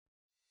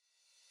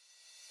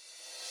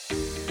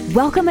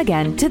Welcome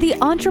again to the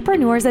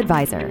Entrepreneur's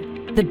Advisor,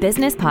 the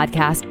business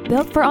podcast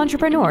built for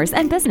entrepreneurs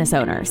and business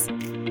owners.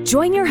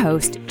 Join your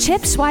host,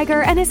 Chip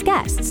Schweiger, and his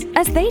guests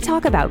as they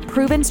talk about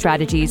proven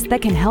strategies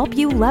that can help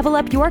you level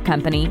up your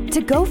company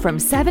to go from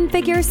 7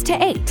 figures to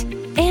 8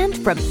 and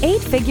from 8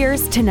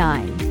 figures to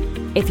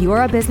 9. If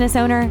you're a business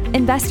owner,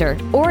 investor,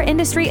 or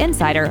industry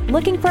insider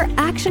looking for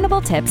actionable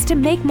tips to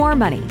make more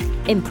money,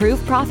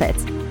 improve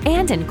profits,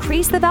 and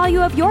increase the value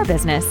of your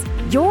business,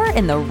 you're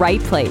in the right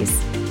place.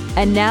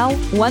 And now,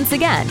 once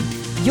again,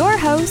 your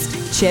host,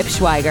 Chip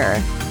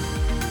Schweiger.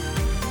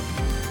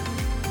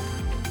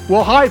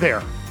 Well, hi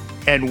there,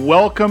 and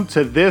welcome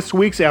to this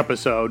week's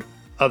episode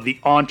of the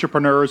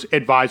Entrepreneur's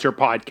Advisor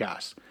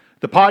podcast,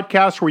 the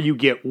podcast where you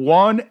get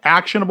one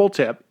actionable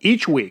tip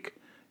each week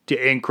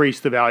to increase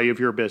the value of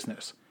your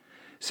business.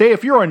 Say,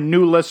 if you're a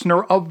new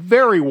listener, a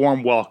very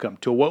warm welcome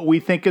to what we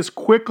think is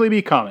quickly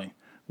becoming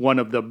one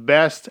of the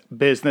best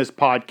business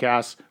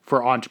podcasts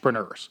for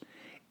entrepreneurs.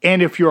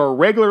 And if you're a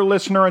regular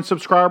listener and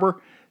subscriber,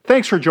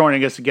 thanks for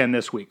joining us again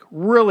this week.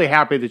 Really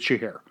happy that you're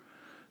here.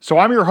 So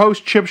I'm your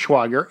host, Chip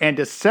Schweiger, and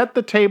to set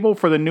the table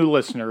for the new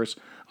listeners,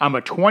 I'm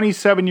a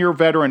 27-year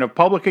veteran of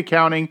public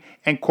accounting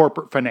and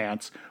corporate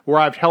finance, where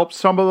I've helped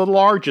some of the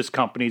largest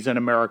companies in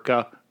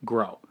America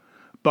grow.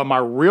 But my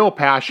real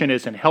passion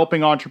is in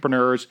helping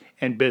entrepreneurs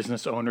and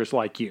business owners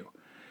like you.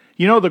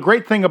 You know, the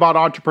great thing about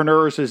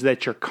entrepreneurs is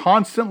that you're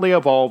constantly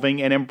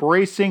evolving and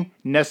embracing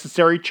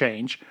necessary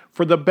change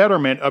for the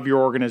betterment of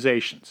your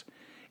organizations.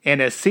 And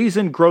as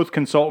seasoned growth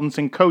consultants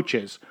and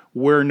coaches,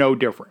 we're no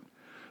different.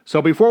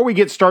 So before we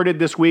get started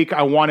this week,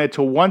 I wanted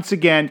to once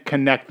again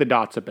connect the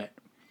dots a bit.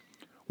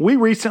 We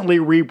recently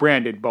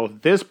rebranded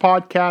both this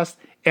podcast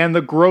and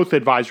the growth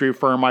advisory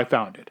firm I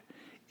founded.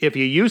 If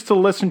you used to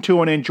listen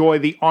to and enjoy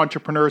the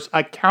Entrepreneur's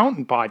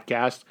Accountant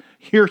podcast,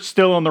 you're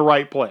still in the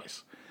right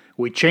place.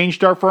 We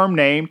changed our firm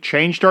name,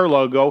 changed our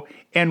logo,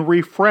 and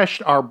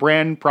refreshed our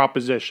brand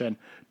proposition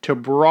to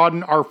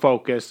broaden our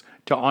focus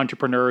to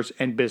entrepreneurs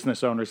and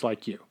business owners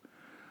like you.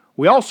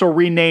 We also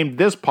renamed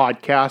this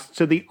podcast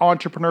to the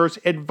Entrepreneur's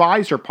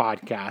Advisor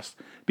podcast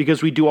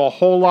because we do a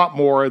whole lot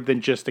more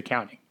than just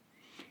accounting.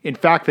 In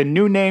fact, the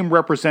new name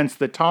represents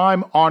the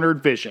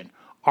time-honored vision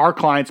our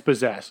clients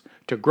possess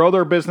to grow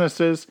their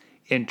businesses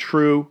in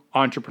true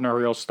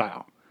entrepreneurial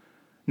style.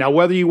 Now,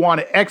 whether you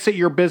want to exit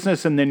your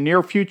business in the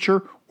near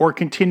future or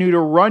continue to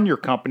run your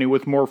company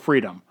with more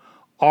freedom,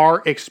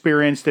 our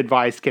experienced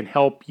advice can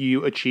help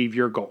you achieve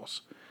your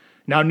goals.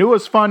 Now, new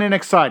is fun and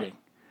exciting,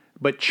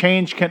 but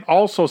change can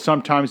also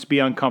sometimes be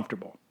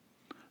uncomfortable.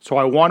 So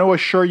I want to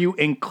assure you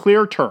in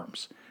clear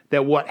terms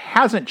that what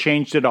hasn't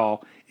changed at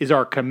all is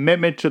our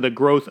commitment to the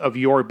growth of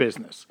your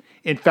business.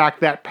 In fact,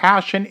 that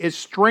passion is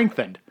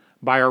strengthened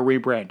by our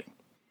rebranding.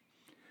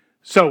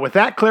 So with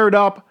that cleared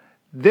up,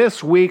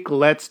 this week,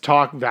 let's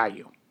talk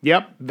value.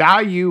 Yep,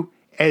 value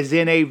as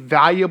in a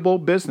valuable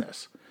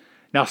business.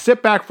 Now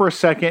sit back for a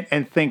second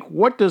and think,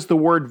 what does the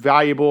word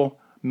valuable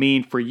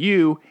mean for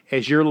you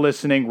as you're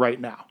listening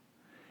right now?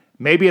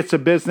 Maybe it's a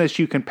business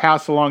you can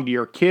pass along to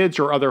your kids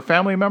or other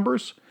family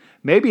members.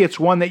 Maybe it's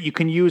one that you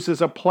can use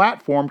as a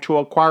platform to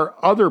acquire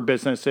other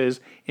businesses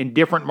in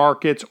different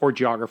markets or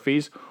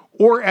geographies,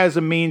 or as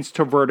a means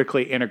to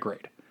vertically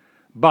integrate.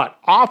 But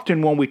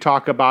often when we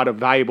talk about a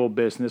valuable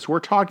business, we're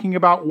talking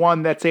about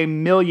one that's $1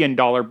 million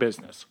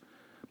business.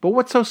 But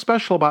what's so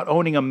special about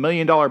owning $1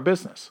 million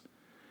business?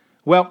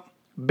 Well,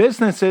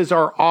 businesses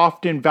are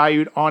often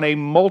valued on a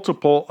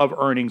multiple of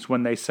earnings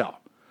when they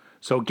sell.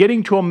 So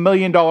getting to $1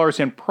 million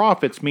in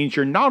profits means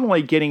you're not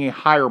only getting a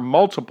higher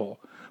multiple,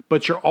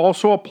 but you're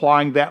also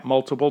applying that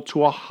multiple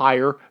to a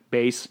higher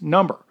base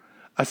number.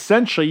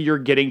 Essentially, you're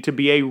getting to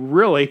be a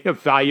really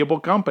valuable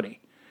company.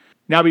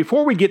 Now,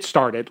 before we get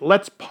started,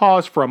 let's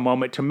pause for a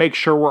moment to make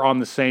sure we're on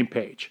the same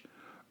page.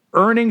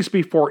 Earnings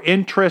before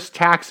interest,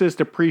 taxes,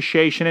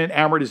 depreciation, and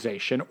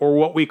amortization, or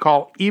what we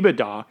call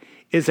EBITDA,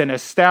 is an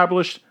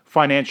established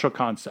financial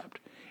concept.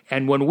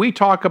 And when we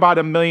talk about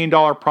 $1 million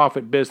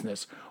profit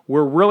business,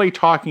 we're really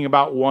talking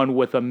about one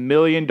with $1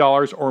 million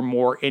or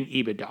more in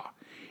EBITDA.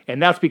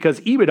 And that's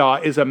because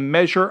EBITDA is a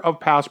measure of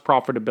past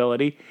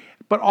profitability,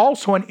 but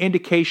also an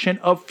indication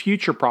of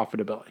future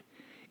profitability.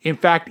 In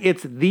fact,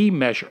 it's the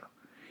measure.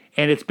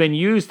 And it's been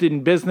used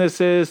in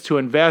businesses to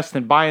invest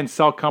and buy and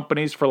sell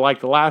companies for like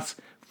the last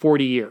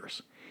 40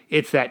 years.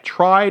 It's that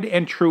tried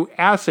and true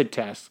acid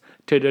test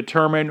to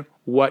determine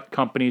what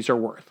companies are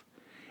worth.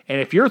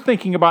 And if you're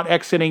thinking about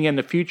exiting in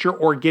the future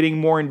or getting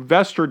more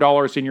investor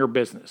dollars in your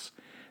business,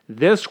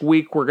 this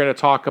week we're going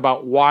to talk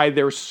about why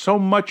there's so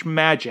much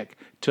magic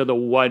to the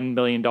 $1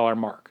 million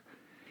mark.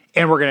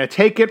 And we're going to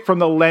take it from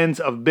the lens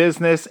of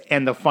business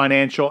and the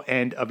financial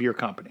end of your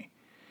company.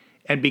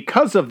 And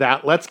because of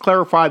that, let's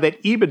clarify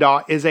that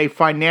EBITDA is a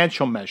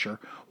financial measure,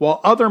 while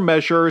other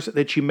measures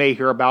that you may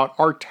hear about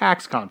are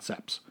tax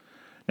concepts.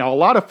 Now, a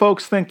lot of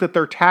folks think that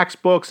their tax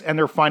books and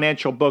their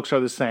financial books are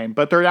the same,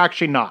 but they're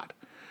actually not.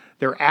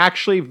 They're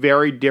actually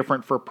very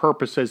different for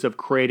purposes of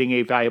creating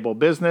a valuable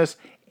business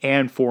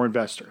and for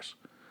investors.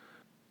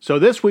 So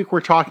this week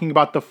we're talking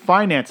about the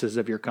finances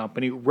of your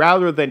company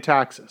rather than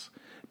taxes,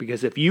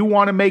 Because if you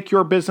want to make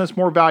your business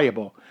more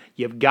valuable,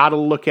 you've got to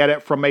look at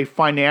it from a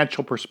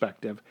financial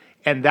perspective,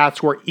 and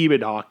that's where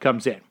EBITDA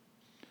comes in.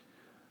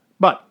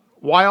 But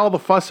why all the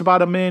fuss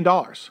about $1 million?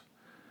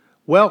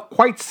 Well,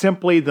 quite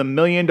simply, the $1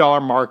 million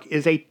mark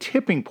is a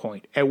tipping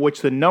point at which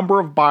the number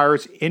of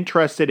buyers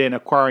interested in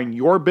acquiring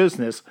your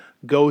business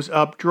goes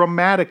up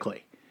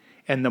dramatically.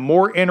 And the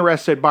more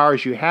interested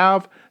buyers you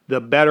have, the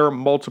better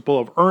multiple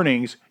of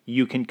earnings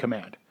you can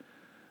command.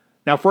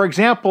 Now, for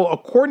example,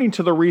 according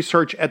to the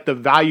research at the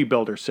Value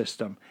Builder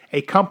System,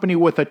 a company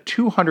with a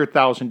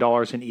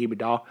 $200,000 in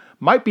EBITDA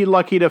might be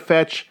lucky to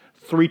fetch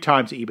 3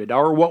 times EBITDA,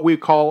 or what we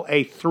call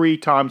a 3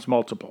 times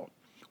multiple,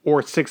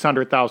 or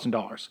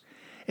 $600,000.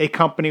 A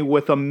company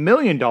with $1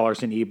 million in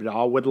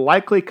EBITDA would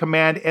likely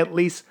command at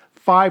least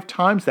 5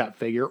 times that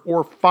figure,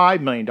 or $5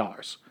 million.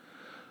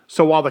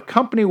 So while the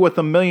company with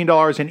 $1 million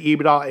in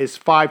EBITDA is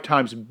 5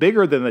 times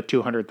bigger than the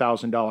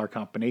 $200,000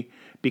 company,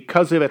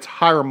 because of its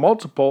higher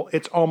multiple,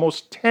 it's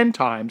almost 10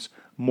 times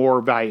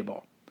more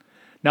valuable.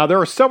 Now, there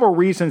are several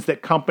reasons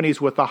that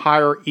companies with a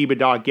higher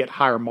EBITDA get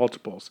higher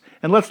multiples,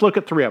 and let's look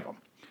at 3 of them.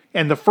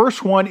 And the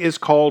first one is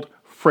called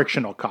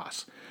frictional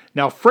costs.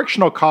 Now,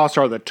 frictional costs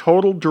are the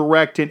total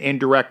direct and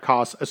indirect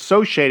costs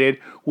associated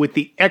with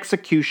the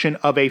execution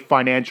of a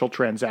financial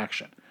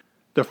transaction.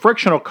 The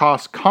frictional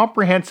cost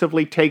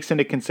comprehensively takes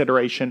into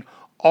consideration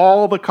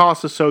all the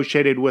costs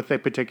associated with a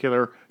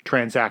particular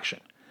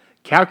transaction.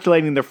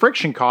 Calculating the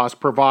friction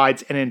cost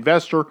provides an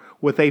investor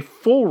with a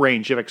full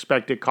range of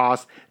expected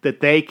costs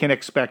that they can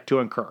expect to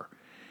incur.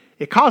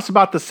 It costs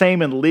about the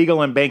same in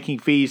legal and banking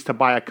fees to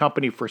buy a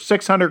company for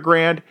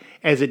 $600,000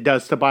 as it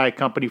does to buy a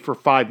company for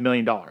 $5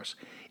 million.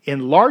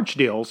 In large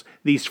deals,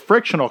 these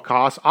frictional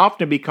costs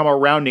often become a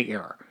rounding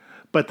error,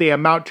 but they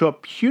amount to a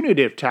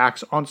punitive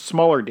tax on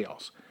smaller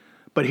deals.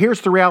 But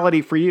here's the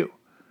reality for you.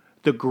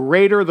 The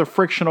greater the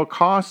frictional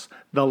costs,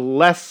 the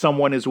less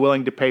someone is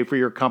willing to pay for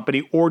your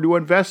company or to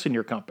invest in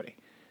your company.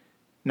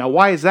 Now,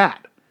 why is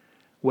that?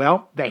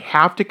 Well, they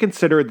have to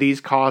consider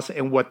these costs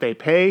and what they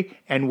pay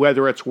and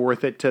whether it's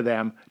worth it to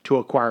them to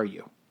acquire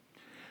you.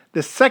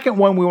 The second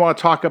one we want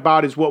to talk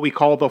about is what we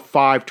call the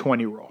 5-20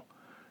 rule.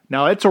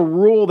 Now, it's a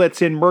rule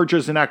that's in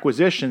mergers and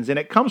acquisitions, and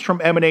it comes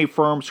from M&A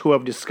firms who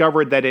have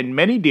discovered that in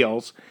many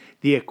deals,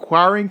 the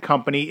acquiring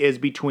company is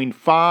between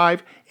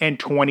 5 and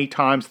 20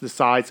 times the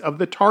size of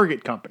the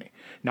target company.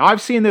 Now,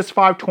 I've seen this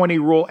 5-20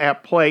 rule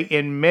at play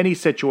in many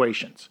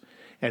situations,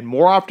 and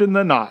more often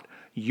than not,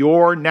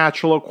 your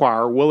natural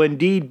acquirer will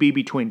indeed be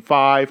between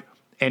 5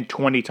 and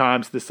 20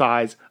 times the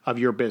size of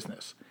your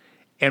business.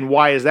 And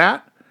why is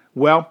that?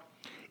 Well,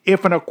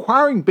 if an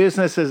acquiring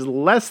business is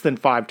less than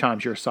 5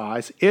 times your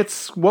size,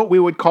 it's what we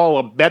would call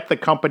a bet the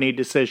company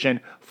decision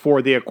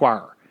for the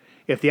acquirer.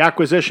 If the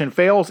acquisition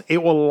fails,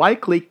 it will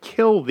likely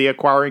kill the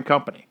acquiring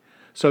company.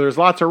 So there's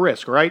lots of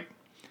risk, right?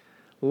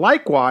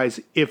 Likewise,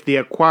 if the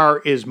acquirer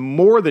is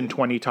more than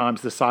 20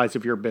 times the size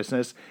of your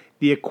business,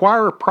 the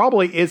acquirer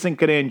probably isn't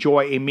going to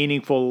enjoy a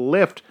meaningful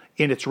lift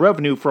in its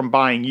revenue from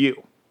buying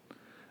you.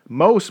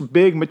 Most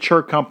big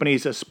mature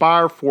companies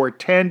aspire for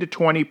 10 to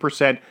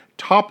 20%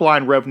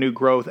 top-line revenue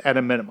growth at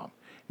a minimum.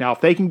 Now, if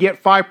they can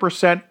get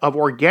 5% of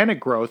organic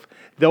growth,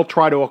 they'll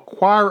try to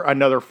acquire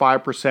another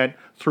 5%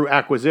 through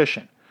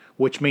acquisition,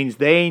 which means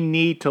they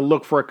need to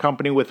look for a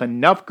company with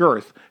enough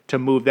girth to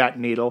move that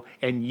needle,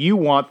 and you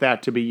want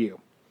that to be you.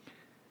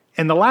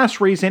 And the last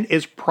reason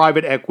is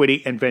private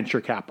equity and venture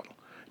capital.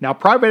 Now,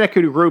 private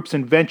equity groups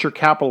and venture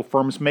capital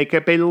firms make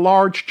up a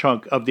large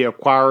chunk of the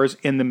acquirers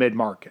in the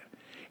mid-market.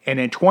 And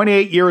in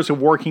 28 years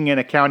of working in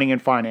accounting and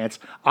finance,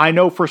 I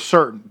know for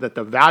certain that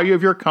the value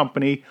of your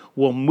company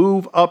will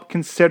move up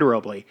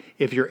considerably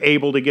if you're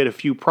able to get a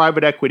few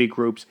private equity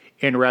groups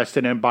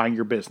interested in buying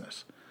your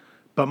business.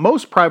 But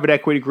most private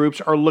equity groups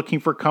are looking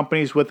for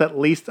companies with at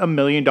least $1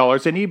 million in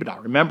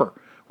EBITDA. Remember,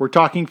 we're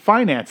talking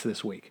finance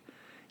this week.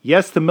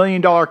 Yes, the $1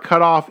 million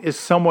cutoff is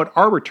somewhat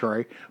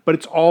arbitrary, but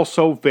it's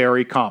also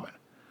very common.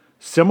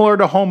 Similar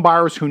to home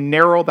buyers who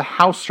narrow the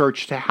house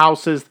search to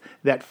houses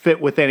that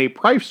fit within a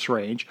price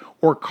range,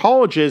 or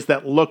colleges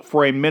that look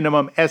for a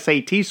minimum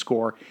SAT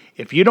score,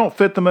 if you don't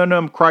fit the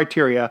minimum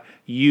criteria,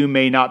 you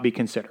may not be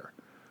considered.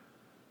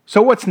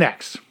 So what's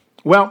next?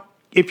 Well,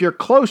 if you're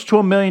close to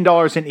 $1 million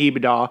in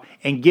EBITDA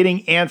and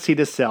getting antsy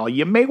to sell,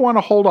 you may want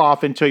to hold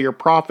off until your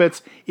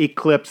profits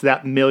eclipse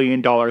that $1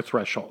 million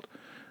threshold.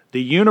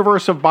 The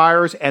universe of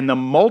buyers and the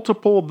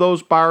multiple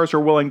those buyers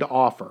are willing to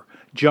offer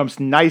jumps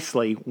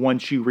nicely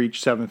once you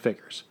reach 7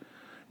 figures.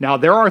 Now,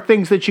 there are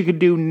things that you can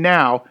do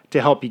now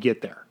to help you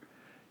get there.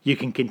 You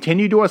can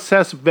continue to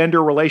assess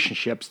vendor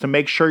relationships to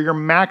make sure you're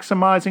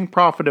maximizing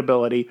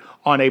profitability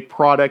on a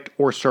product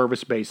or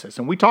service basis.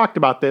 And we talked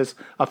about this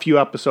a few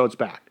episodes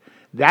back.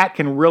 That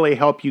can really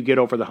help you get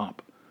over the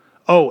hump.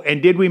 Oh, and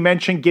did we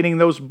mention getting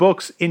those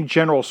books in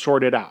general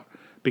sorted out?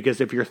 Because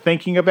if you're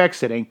thinking of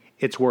exiting,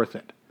 it's worth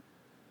it.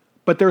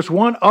 But there's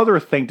one other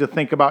thing to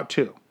think about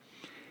too.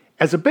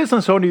 As a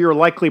business owner, you're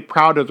likely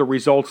proud of the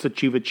results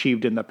that you've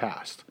achieved in the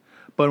past.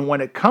 But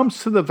when it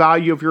comes to the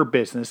value of your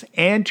business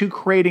and to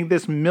creating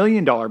this $1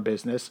 million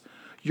business,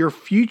 your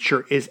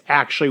future is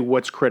actually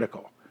what's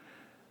critical.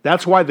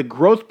 That's why the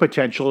growth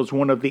potential is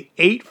one of the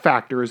 8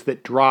 factors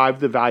that drive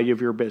the value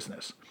of your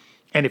business.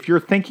 And if you're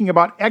thinking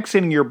about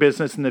exiting your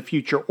business in the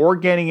future or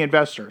gaining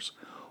investors,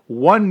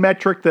 one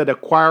metric that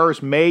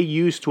acquirers may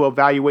use to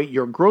evaluate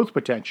your growth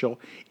potential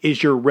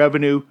is your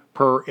revenue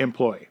per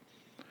employee.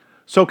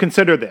 So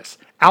consider this.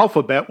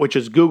 Alphabet, which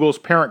is Google's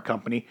parent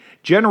company,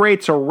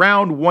 generates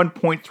around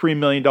 $1.3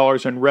 million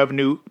in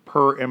revenue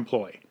per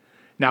employee.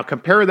 Now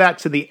compare that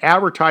to the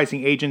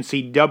advertising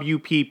agency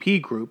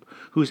WPP Group,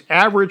 whose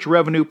average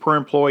revenue per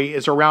employee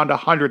is around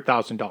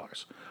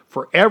 $100,000.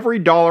 For every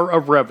dollar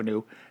of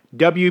revenue,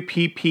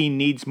 WPP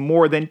needs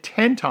more than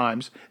 10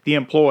 times the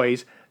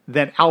employees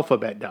than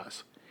Alphabet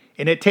does.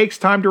 And it takes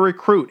time to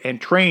recruit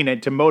and train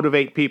and to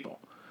motivate people.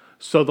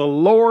 So the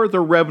lower the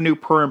revenue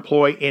per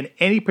employee in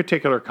any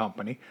particular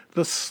company,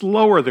 the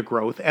slower the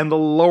growth and the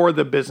lower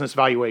the business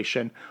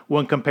valuation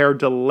when compared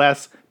to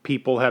less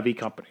people-heavy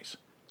companies.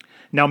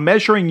 Now,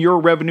 measuring your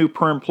revenue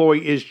per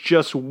employee is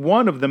just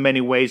one of the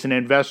many ways an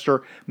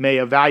investor may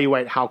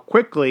evaluate how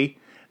quickly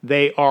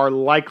they are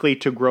likely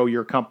to grow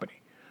your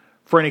company.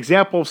 For an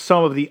example of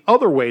some of the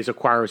other ways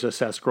acquirers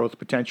assess growth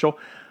potential,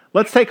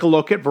 let's take a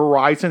look at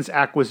Verizon's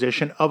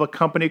acquisition of a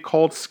company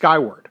called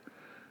Skyward.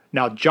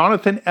 Now,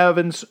 Jonathan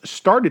Evans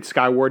started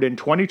Skyward in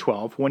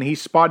 2012 when he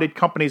spotted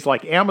companies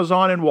like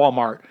Amazon and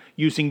Walmart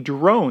using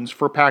drones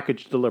for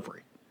package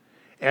delivery.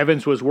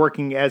 Evans was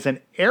working as an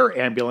air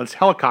ambulance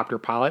helicopter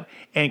pilot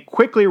and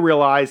quickly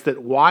realized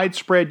that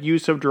widespread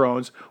use of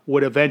drones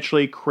would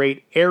eventually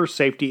create air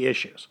safety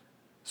issues.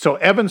 So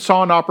Evans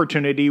saw an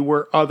opportunity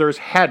where others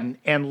hadn't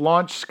and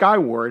launched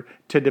Skyward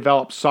to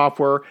develop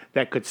software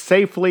that could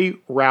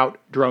safely route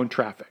drone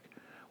traffic.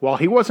 While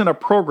he wasn't a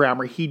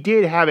programmer, he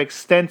did have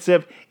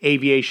extensive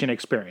aviation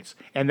experience,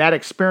 and that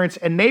experience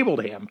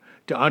enabled him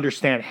to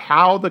understand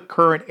how the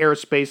current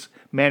airspace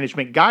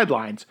management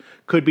guidelines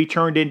could be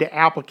turned into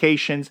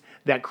applications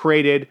that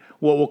created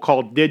what we'll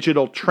call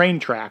digital train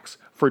tracks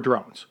for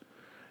drones.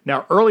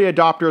 Now, early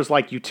adopters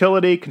like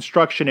utility,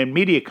 construction, and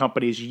media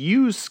companies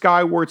use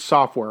Skyward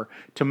software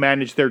to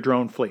manage their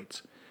drone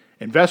fleets.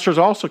 Investors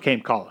also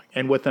came calling,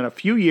 and within a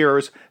few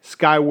years,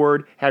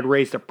 Skyward had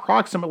raised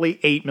approximately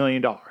 $8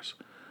 million.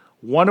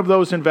 One of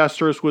those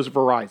investors was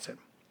Verizon.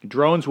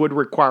 Drones would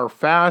require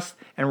fast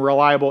and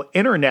reliable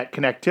internet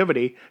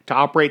connectivity to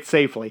operate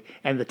safely,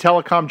 and the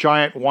telecom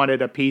giant wanted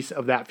a piece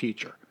of that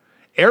future.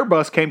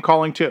 Airbus came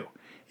calling too,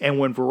 and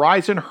when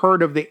Verizon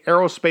heard of the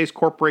Aerospace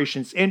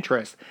Corporation's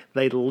interest,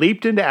 they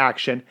leaped into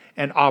action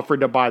and offered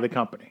to buy the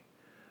company.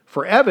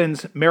 For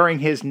Evans, marrying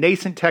his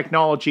nascent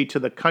technology to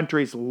the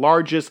country's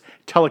largest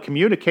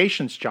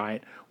telecommunications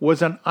giant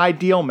was an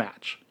ideal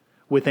match.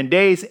 Within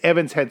days,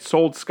 Evans had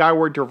sold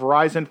Skyward to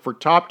Verizon for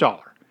top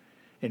dollar.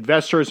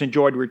 Investors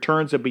enjoyed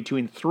returns of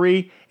between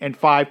 3 and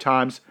 5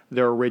 times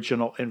their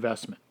original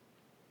investment.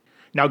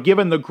 Now,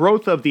 given the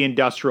growth of the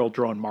industrial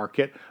drone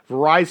market,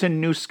 Verizon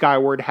knew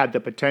Skyward had the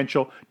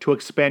potential to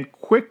expand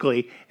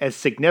quickly as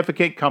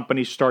significant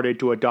companies started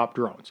to adopt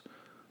drones.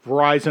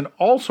 Verizon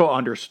also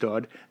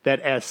understood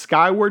that as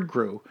Skyward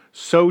grew,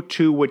 so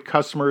too would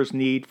customers'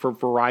 need for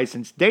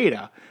Verizon's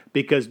data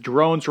because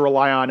drones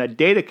rely on a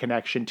data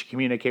connection to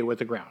communicate with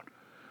the ground.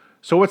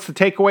 So what's the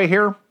takeaway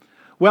here?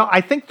 Well,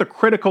 I think the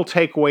critical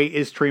takeaway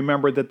is to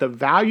remember that the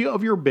value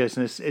of your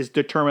business is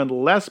determined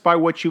less by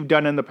what you've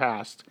done in the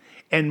past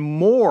and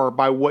more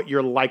by what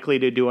you're likely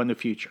to do in the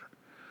future.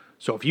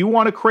 So if you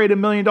want to create $1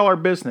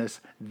 million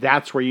business,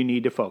 that's where you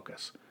need to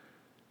focus.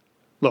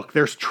 Look,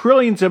 there's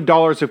trillions of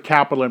dollars of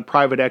capital in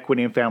private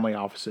equity and family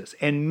offices,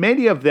 and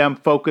many of them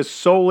focus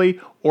solely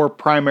or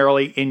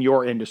primarily in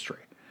your industry.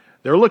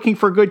 They're looking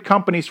for good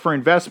companies for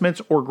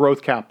investments or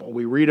growth capital.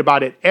 We read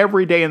about it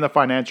every day in the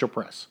financial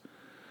press.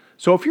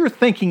 So if you're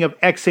thinking of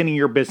exiting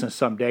your business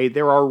someday,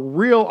 there are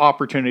real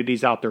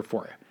opportunities out there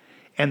for you.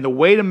 And the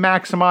way to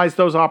maximize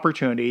those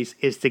opportunities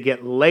is to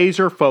get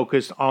laser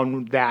focused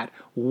on that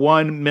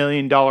 $1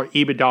 million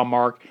EBITDA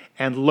mark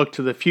and look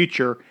to the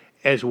future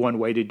as one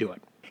way to do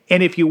it.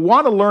 And if you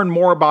want to learn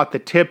more about the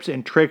tips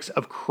and tricks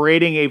of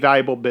creating a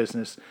valuable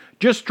business,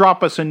 just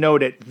drop us a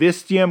note at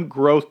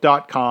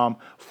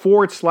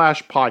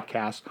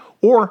vistiumgrowth.com/podcast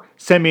or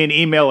send me an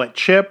email at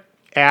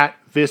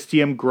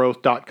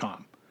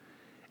chip@vistiumgrowth.com.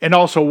 And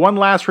also, one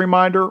last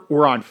reminder,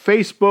 we're on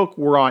Facebook,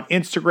 we're on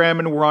Instagram,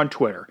 and we're on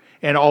Twitter.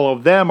 And all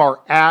of them are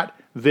at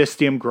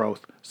Vistium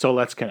Growth. So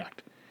let's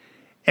connect.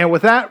 And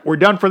with that, we're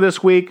done for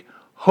this week.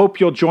 Hope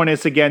you'll join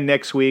us again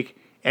next week.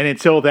 And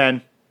until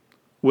then,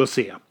 we'll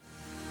see you.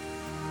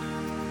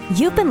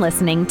 You've been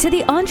listening to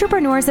The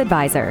Entrepreneur's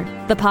Advisor,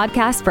 the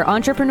podcast for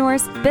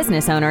entrepreneurs,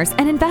 business owners,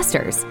 and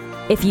investors.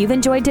 If you've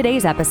enjoyed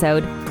today's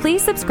episode,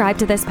 please subscribe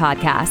to this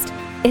podcast.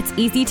 It's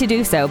easy to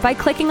do so by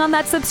clicking on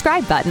that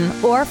subscribe button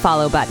or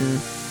follow button.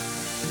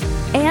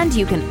 And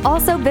you can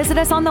also visit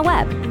us on the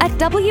web at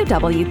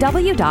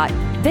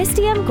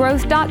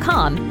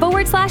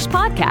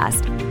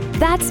www.vistiumgrowth.com/podcast.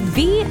 That's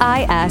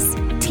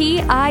VISTIUM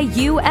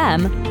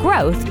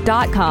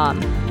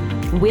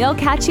growth.com. We'll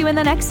catch you in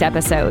the next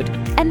episode.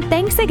 And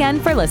thanks again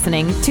for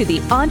listening to the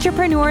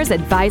Entrepreneur's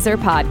Advisor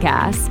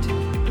Podcast.